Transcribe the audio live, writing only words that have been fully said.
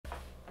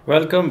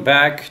Welcome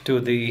back to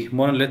the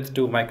Monolith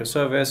to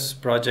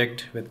Microservice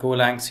project with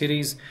Golang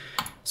series.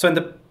 So in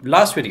the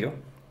last video,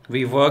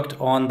 we worked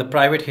on the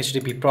private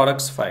HTTP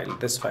products file,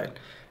 this file,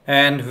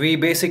 and we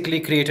basically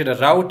created a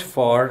route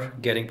for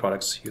getting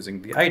products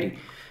using the ID,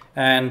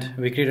 and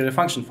we created a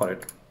function for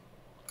it.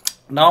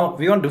 Now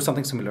we want to do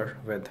something similar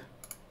with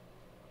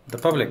the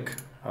public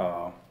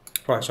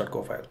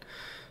products.co file.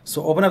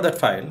 So open up that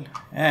file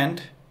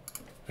and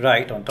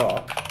write on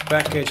top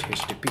package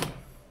HTTP.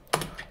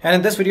 And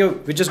in this video,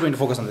 we're just going to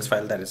focus on this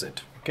file. That is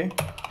it. Okay.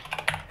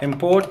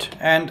 Import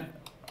and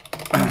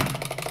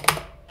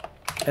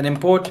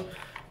import.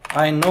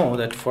 I know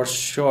that for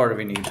sure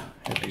we need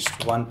at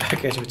least one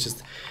package, which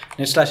is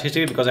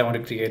net/HTTP, because I want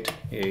to create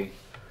a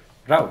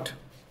route,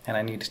 and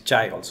I need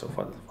chai also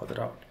for the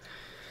route.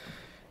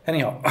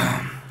 Anyhow,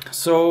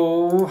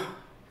 so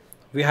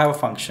we have a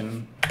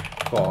function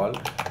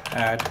called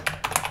add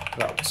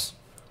routes,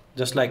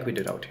 just like we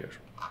did out here.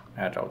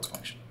 Add routes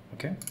function.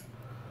 Okay.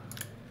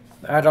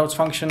 The add routes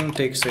function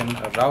takes in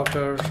a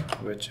router,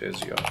 which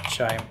is your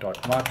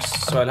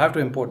chime.mux. So I'll have to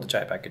import the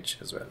chai package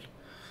as well.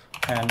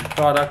 And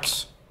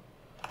products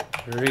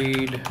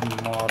read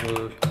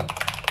model,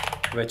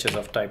 which is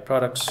of type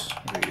products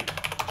read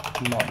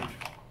model.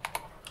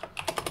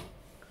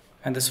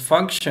 And this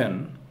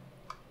function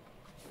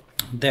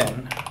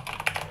then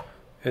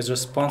is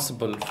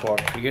responsible for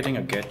creating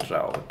a get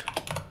route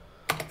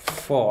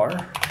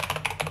for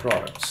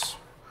products.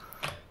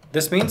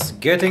 This means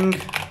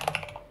getting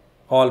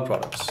all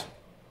products.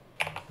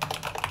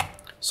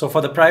 So for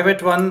the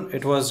private one,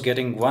 it was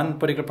getting one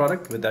particular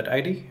product with that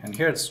ID, and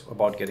here it's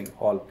about getting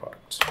all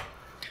products.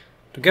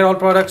 To get all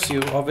products,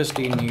 you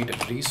obviously need a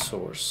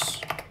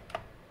resource,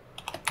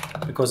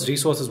 because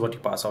resource is what you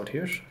pass out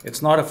here.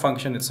 It's not a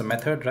function, it's a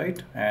method,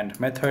 right? And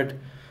method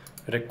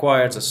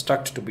requires a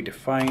struct to be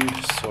defined.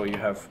 So you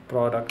have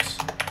products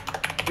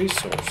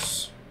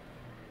resource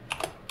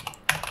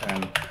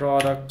and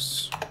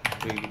products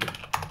read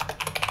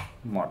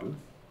model.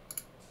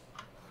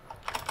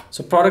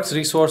 So products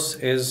resource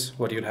is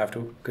what you'll have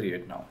to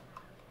create now.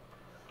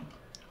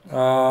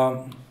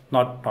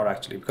 Not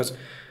actually, because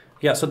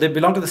yeah, so they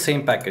belong to the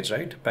same package,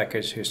 right?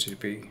 Package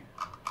HTTP,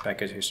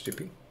 package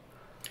HTTP.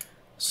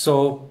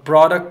 So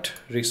products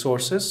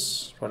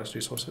resources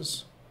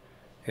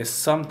is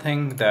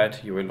something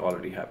that you will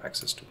already have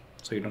access to.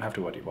 So you don't have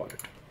to worry about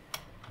it.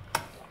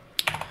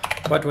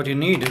 But what you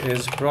need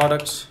is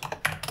products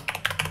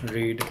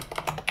read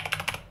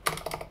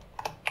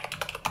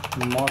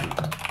model,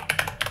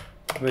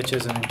 which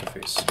is an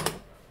interface.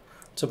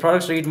 So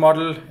products read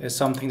model is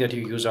something that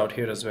you use out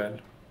here as well,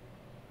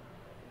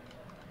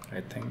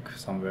 I think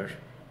somewhere,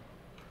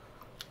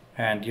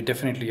 and you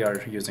definitely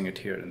are using it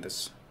here in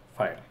this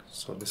file.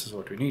 So this is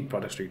what we need,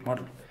 products read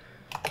model,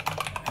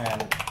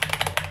 and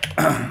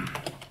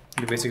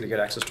you basically get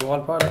access to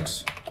all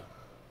products.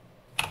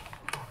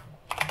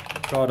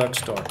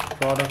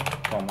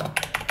 Products.product, comma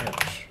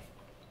header.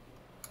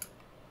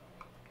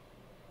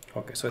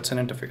 Okay, so it's an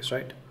interface,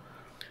 right?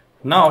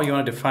 Now you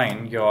want to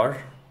define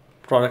your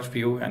product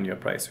view and your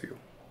price view.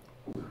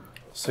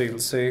 So you'll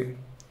say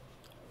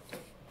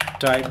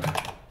type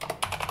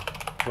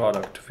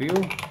product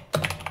view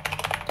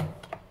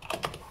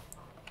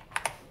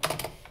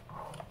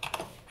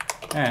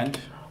and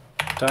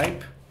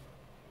type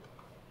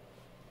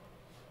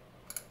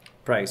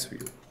price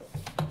view.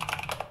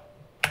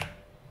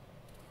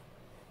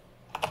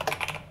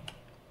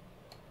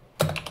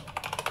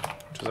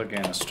 Which is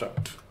again a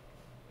struct.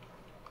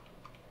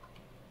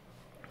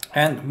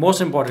 And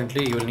most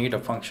importantly, you'll need a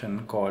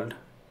function called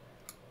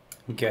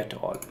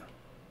getAll,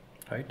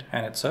 right?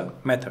 And it's a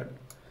method,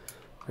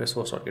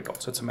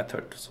 resource.getAll. So it's a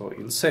method. So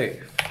you'll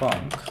say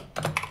func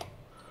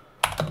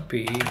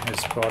p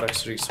is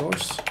products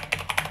resource,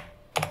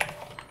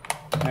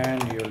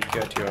 and you'll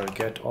get your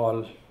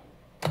getAll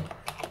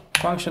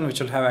function, which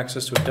will have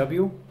access to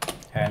w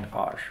and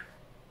r.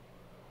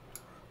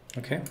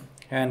 Okay,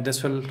 and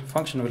this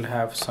function will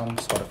have some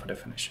sort of a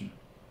definition.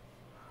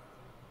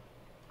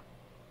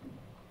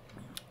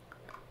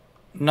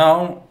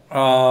 Now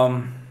I'll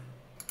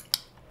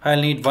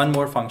need one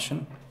more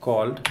function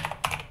called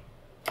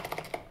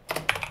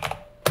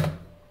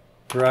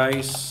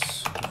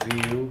price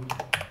view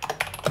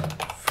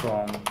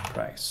from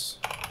price.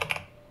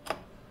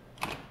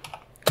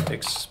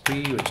 Takes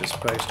p, which is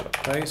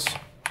price.price,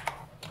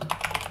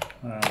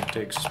 and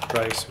takes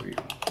price view,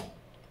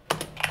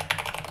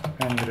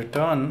 and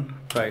return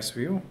price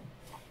view.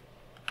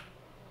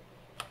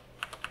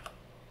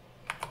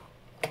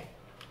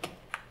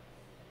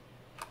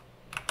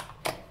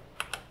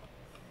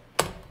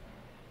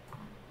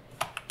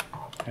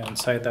 And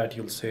inside that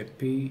you'll say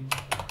p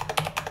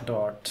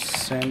dot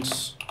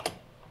sense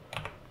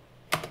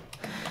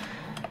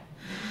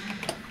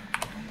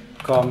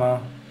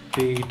comma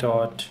p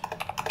dot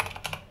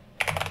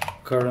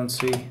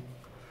currency.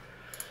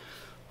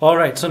 All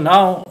right, so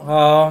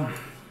now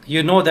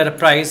you know that a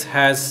price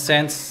has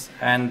sense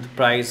and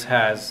price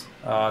has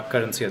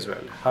currency as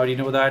well. How do you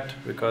know that?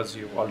 Because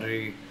you've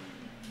already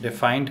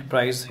defined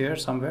price here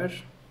somewhere.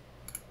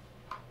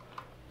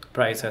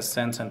 price as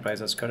cents and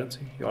price as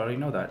currency. You already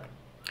know that.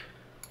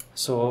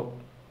 So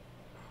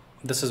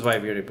this is why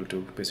we are able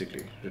to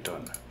basically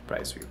return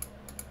price view.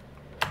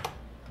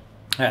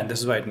 And this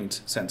is why it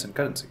needs cents and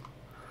currency.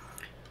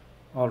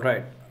 All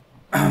right.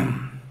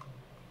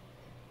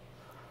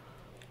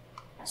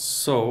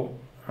 So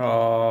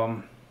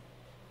so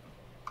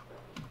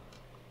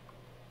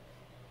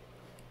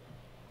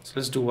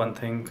let's do one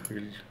thing.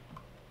 We'll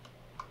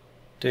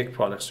take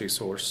products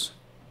resource.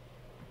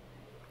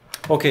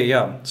 Okay,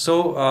 yeah.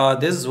 So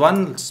there's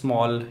one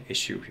small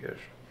issue here.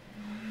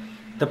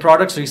 The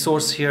products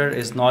resource here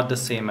is not the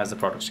same as the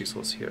products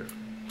resource here.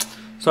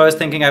 So I was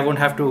thinking I won't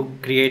have to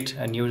create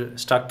a new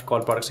struct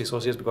called products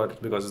resources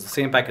because it's the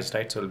same package,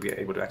 right? So we'll be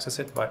able to access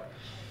it. But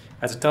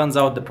as it turns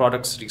out, the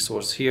products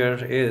resource here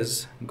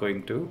is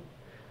going to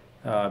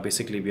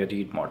basically be a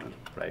read model,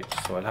 right?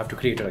 So I'll have to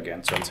create it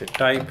again. So I'll say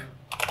type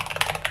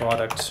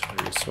products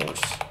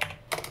resource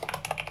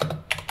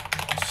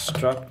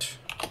struct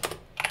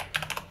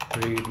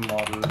read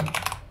model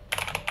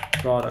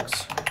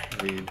products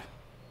read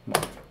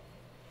model.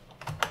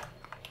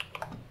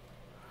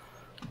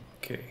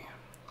 Okay.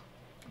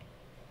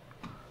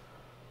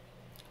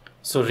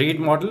 So read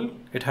model,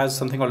 it has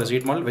something called as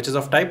read model, which is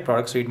of type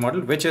products read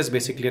model, which is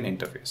basically an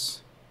interface.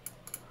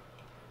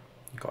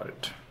 Got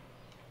it.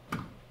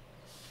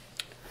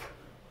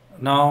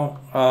 Now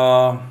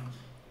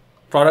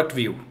product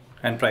view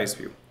and price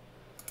view.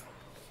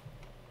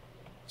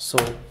 So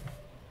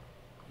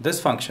this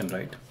function,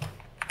 right?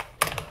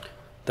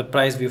 The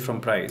price view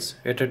from price,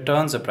 it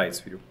returns a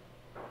price view.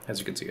 As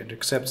you can see, it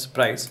accepts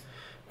price,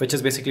 which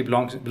is basically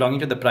belonging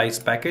to the price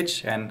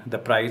package, and the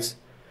price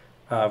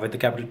with the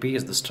capital P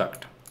is the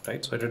struct,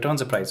 right? So it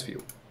returns a price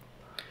view.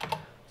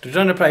 To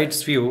return a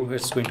price view,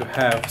 it's going to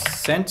have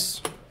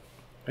cents,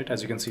 right?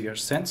 As you can see here,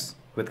 cents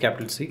with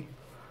capital C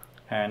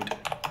and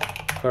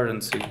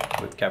currency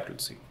with capital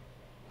C.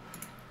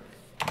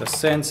 The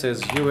cents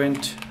is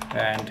uint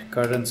and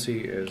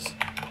currency is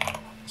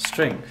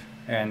string.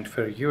 And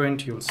for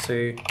uint, you'll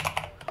say,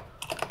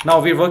 now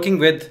we're working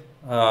with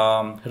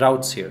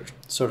routes here.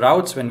 So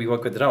routes, when we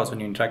work with routes, when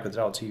you interact with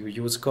routes, you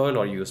use curl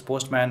or you use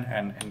postman,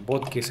 and in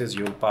both cases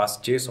you'll pass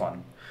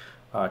JSON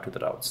to the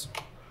routes.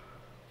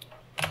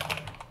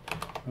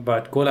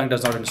 But Golang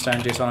does not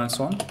understand JSON and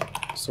so on.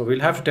 So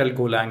we'll have to tell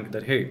Golang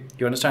that, hey,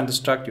 you understand the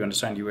struct, you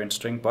understand uint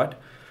string, but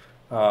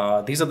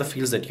these are the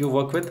fields that you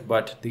work with,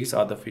 but these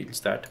are the fields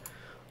that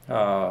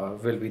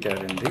will be there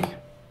in the,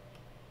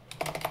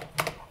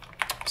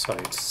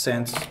 sorry, it's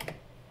cents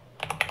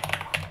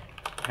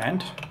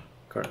and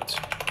currency.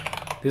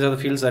 These are the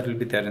fields that will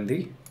be there in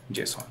the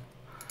JSON.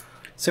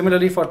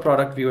 Similarly, for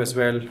product view as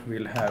well,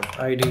 we'll have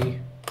ID,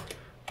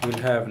 we'll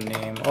have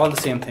name, all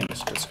the same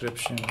things,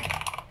 description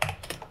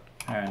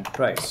and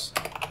price.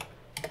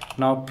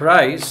 Now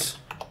price,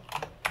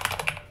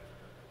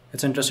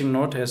 it's interesting to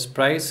note is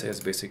price is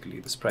basically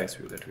this price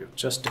view that we have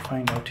just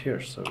defined out here.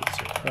 So it's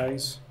a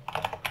price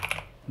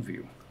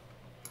view.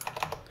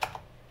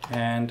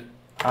 And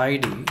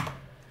ID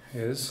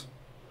is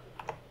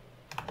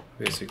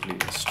basically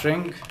a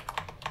string,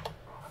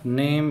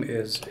 name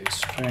is a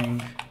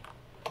string,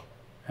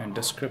 and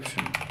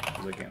description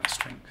is again a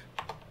string.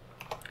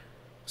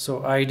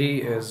 So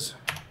ID is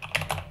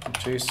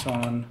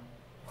JSON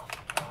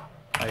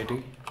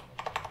ID,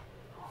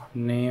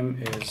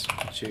 name is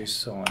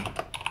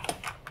JSON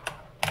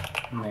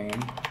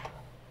name,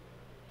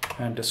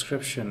 and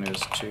description is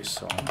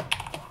JSON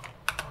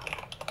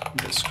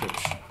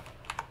description.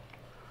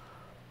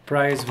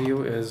 Price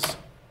view is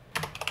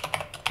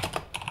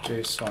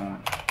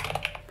JSON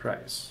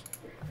price.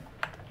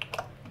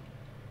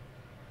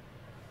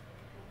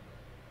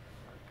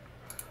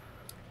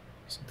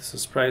 So this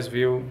is price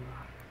view,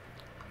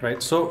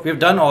 right? So we've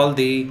done all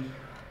the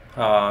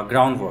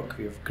groundwork.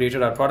 We've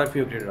created our product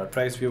view, created our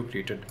price view,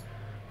 created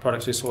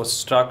products resource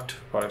struct,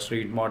 products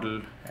read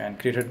model, and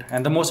created,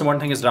 and the most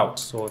important thing is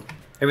routes. So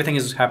everything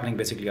is happening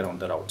basically around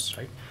the routes,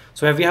 right?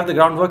 So we have the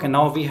groundwork, and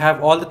now we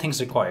have all the things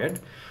required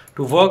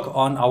to work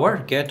on our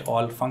get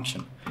all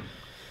function,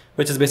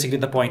 which is basically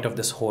the point of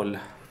this whole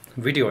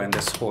video and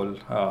this whole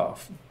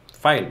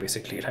file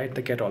basically, right?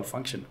 The get all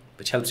function,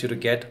 which helps you to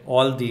get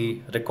all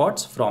the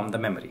records from the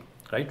memory,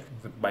 right?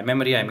 By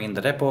memory, I mean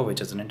the repo, which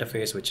is an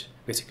interface which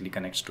basically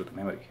connects to the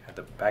memory at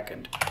the back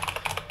end.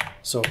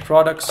 So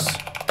products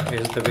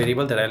is the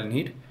variable that I'll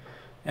need,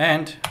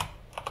 and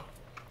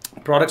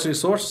products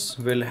resource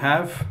will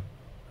have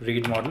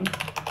read model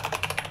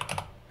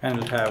and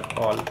will have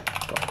all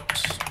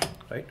products,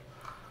 right?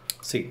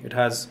 See, it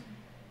has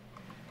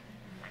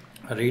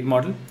a read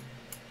model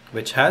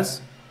which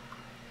has,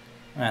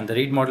 and the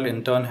read model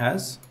in turn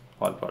has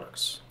all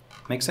products.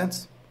 Make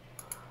sense?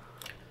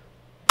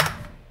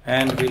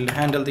 And we'll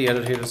handle the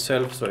error here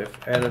itself. So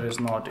if error is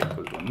not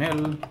equal to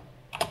nil,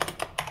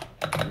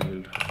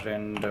 we'll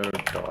render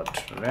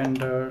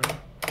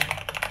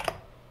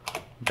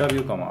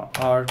w comma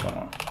r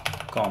comma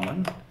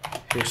common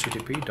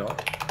http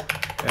dot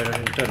error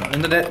internal.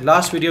 In the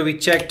last video we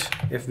checked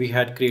if we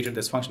had created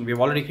this function. We have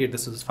already created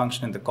this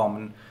function in the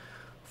common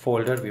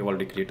folder. We've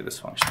already created this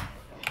function.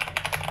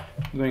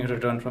 I'm going to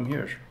return from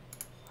here.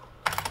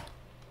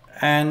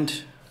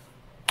 And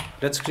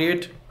let's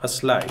create a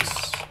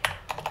slice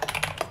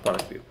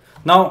product view.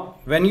 Now,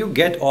 when you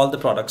get all the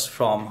products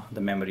from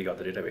the memory or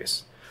the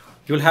database,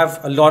 you'll have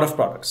a lot of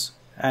products,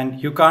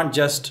 and you can't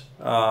just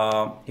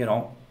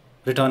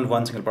return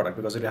one single product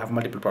because you'll have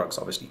multiple products,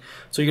 obviously.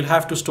 So you'll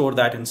have to store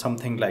that in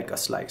something like a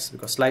slice,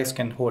 because slice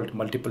can hold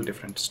multiple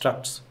different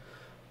structs,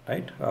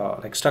 right?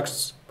 Like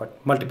structs,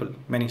 but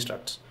many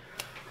structs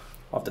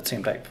of the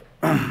same type.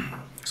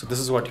 So this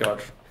is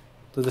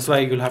why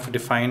you'll have to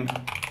define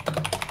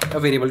a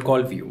variable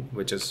called view,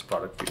 which is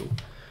product view.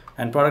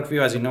 And product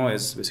view, as you know,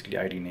 is basically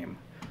ID, name,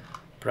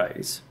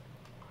 price.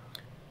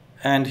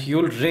 And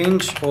you'll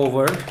range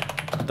over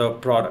the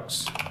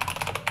products.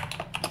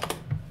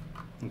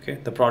 Okay,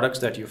 the products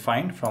that you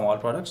find from all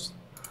products,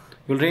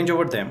 you'll range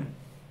over them.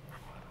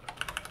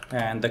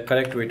 And the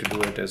correct way to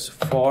do it is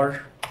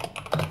for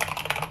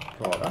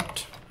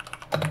product.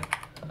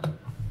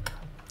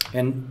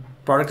 And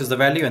product is the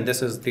value, and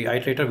this is the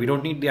iterator. We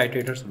don't need the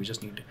iterator, so we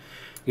just need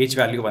each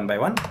value one by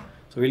one.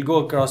 So we'll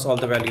go across all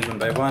the values one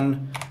by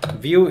one.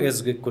 View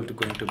is going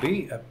to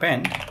be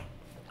append,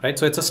 right?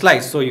 So it's a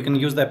slice, so you can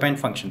use the append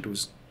function to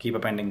keep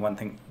appending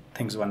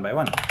things one by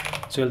one.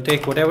 So you'll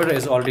take whatever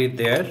is already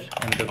there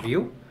in the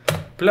view,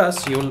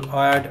 plus you'll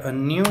add a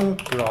new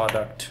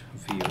product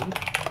view,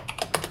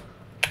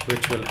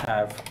 which will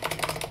have,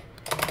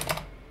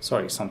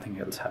 sorry, something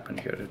else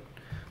happened here.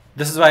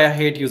 This is why I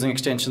hate using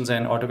extensions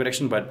and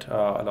autocorrection, but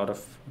a lot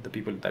of the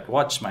people that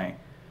watch my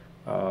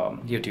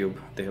YouTube,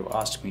 they have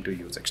asked me to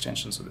use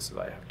extensions, so this is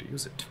why I have to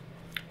use it.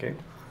 Okay,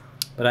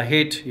 but I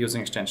hate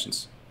using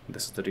extensions.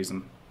 This is the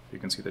reason. You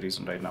can see the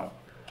reason right now.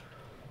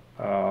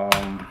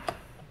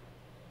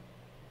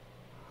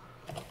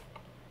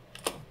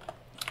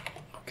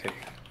 Okay,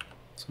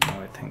 so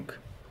now I think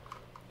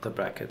the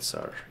brackets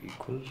are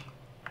equal.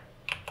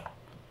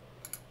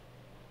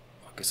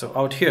 Okay, so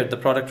out here the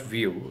product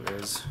view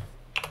is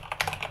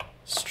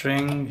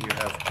string. You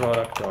have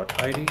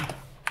product.id.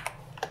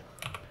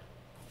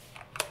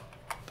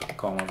 The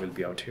comma will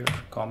be out here,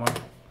 comma.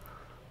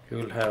 You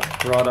will have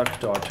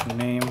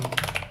product.name,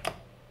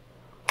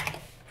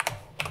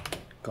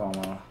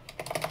 comma.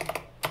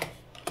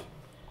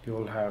 You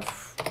will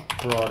have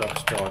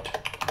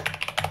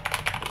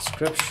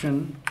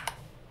product.description,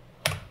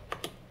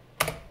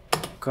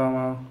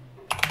 comma,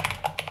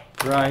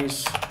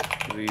 price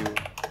view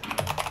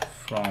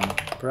from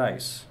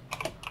price.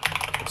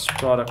 It's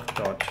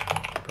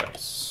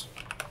product.price.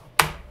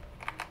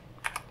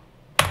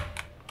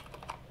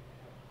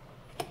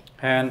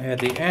 And at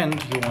the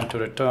end, you want to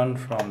return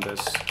from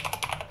this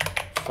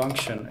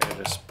function a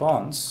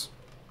response,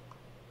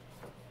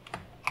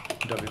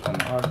 w,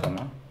 r,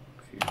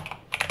 view.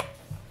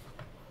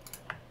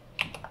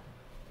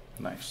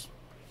 Nice.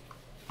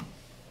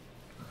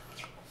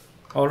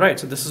 All right,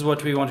 so this is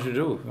what we wanted to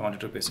do. We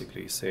wanted to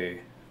basically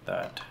say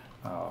that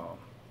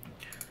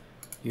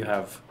you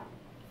have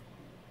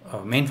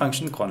a main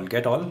function called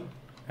getAll,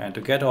 and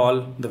to get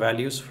all the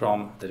values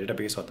from the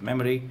database or the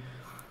memory,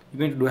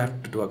 you're going to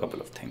have to do a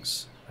couple of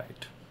things,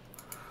 right?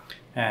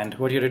 And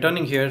what you're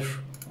returning here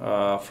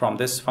from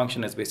this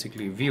function is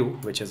basically view,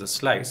 which is a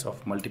slice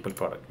of multiple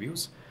product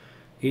views.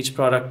 Each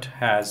product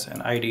has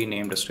an ID,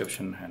 name,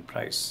 description, and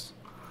price.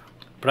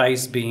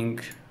 Price being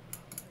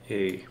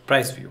a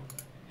price view,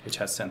 which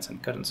has cents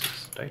and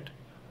currencies, right?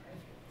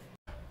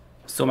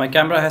 So my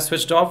camera has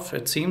switched off,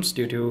 it seems,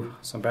 due to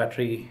some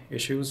battery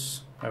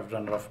issues. I've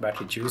run out of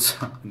battery juice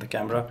in the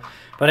camera.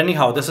 But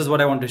anyhow, this is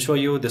what I want to show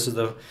you. This is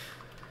the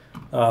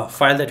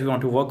file that we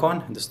want to work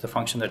on. This is the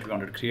function that we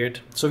want to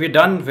create. So we're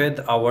done with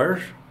our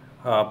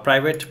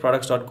private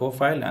products.go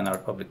file and our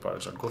public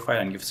products.go file.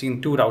 And you've seen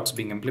two routes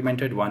being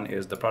implemented. One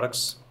is the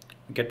products,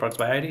 get products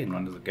by ID, and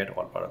one is the get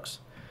all products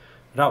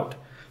route.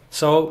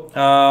 So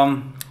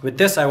with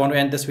this, I want to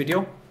end this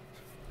video.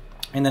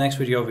 In the next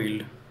video,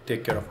 we'll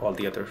take care of all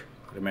the other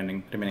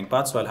remaining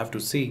parts. So I'll have to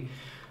see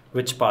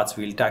which parts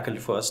we'll tackle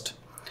first.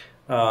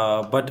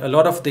 But a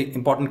lot of the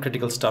important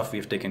critical stuff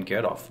we've taken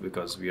care of,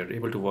 because we are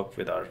able to work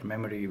with our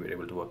memory, we're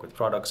able to work with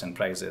products and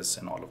prices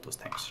and all of those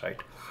things, right?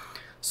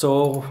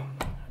 So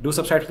do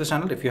subscribe to the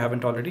channel if you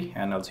haven't already,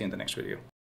 and I'll see you in the next video.